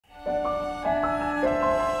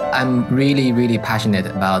I'm really passionate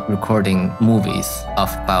about recording movies of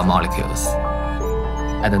biomolecules.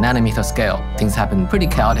 At the nanometer scale, things happen pretty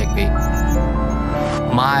chaotically.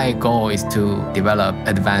 My goal is to develop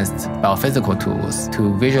advanced biophysical tools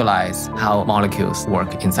to visualize how molecules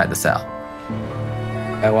work inside the cell.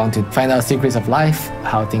 I want to find out secrets of life,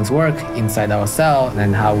 how things work inside our cell,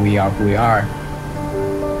 and how we are who we are.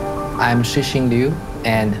 I'm Shixin Liu,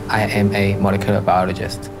 and I am a molecular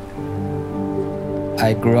biologist.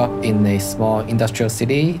 I grew up in a small industrial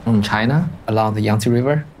city in China along the Yangtze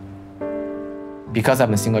River. Because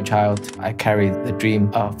I'm a single child, I carried the dream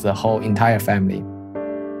of the whole entire family.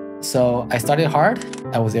 So I studied hard.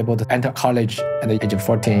 I was able to enter college at the age of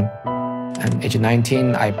 14. At age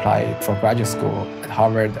 19, I applied for graduate school at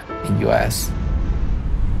Harvard in the US.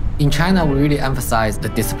 In China, we really emphasize the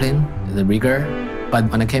discipline, the rigor. But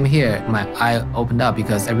when I came here, my eye opened up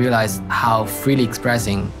because I realized how freely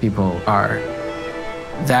expressing people are.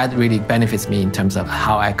 That really benefits me in terms of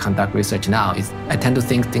how I conduct research now. I tend to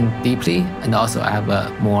think deeply, and also I have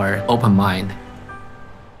a more open mind.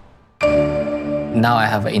 Now I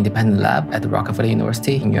have an independent lab at Rockefeller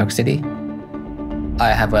University in New York City.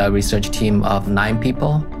 I have a research team of 9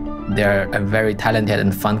 people. They're a very talented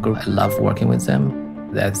and fun group. I love working with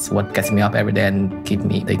them. That's what gets me up every day and keeps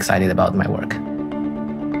me excited about my work.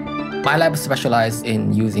 My lab specializes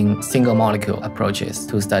in using single molecule approaches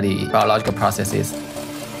to study biological processes.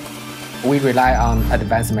 We rely on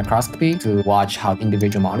advanced microscopy to watch how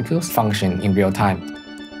individual molecules function in real time.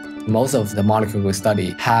 Most of the molecules we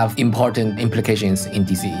study have important implications in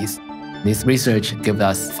disease. This research gives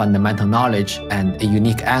us fundamental knowledge and a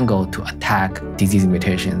unique angle to attack disease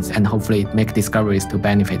mutations and hopefully make discoveries to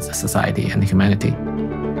benefit society and humanity.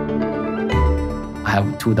 I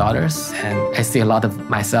have 2 daughters, and I see a lot of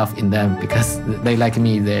myself in them because they, like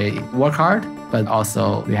me, they work hard, but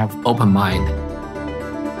also they have open mind.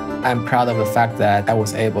 I'm proud of the fact that I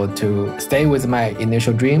was able to stay with my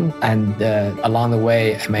initial dream, and along the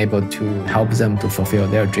way, I'm able to help them to fulfill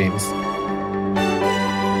their dreams.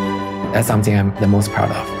 That's something I'm the most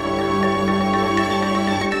proud of.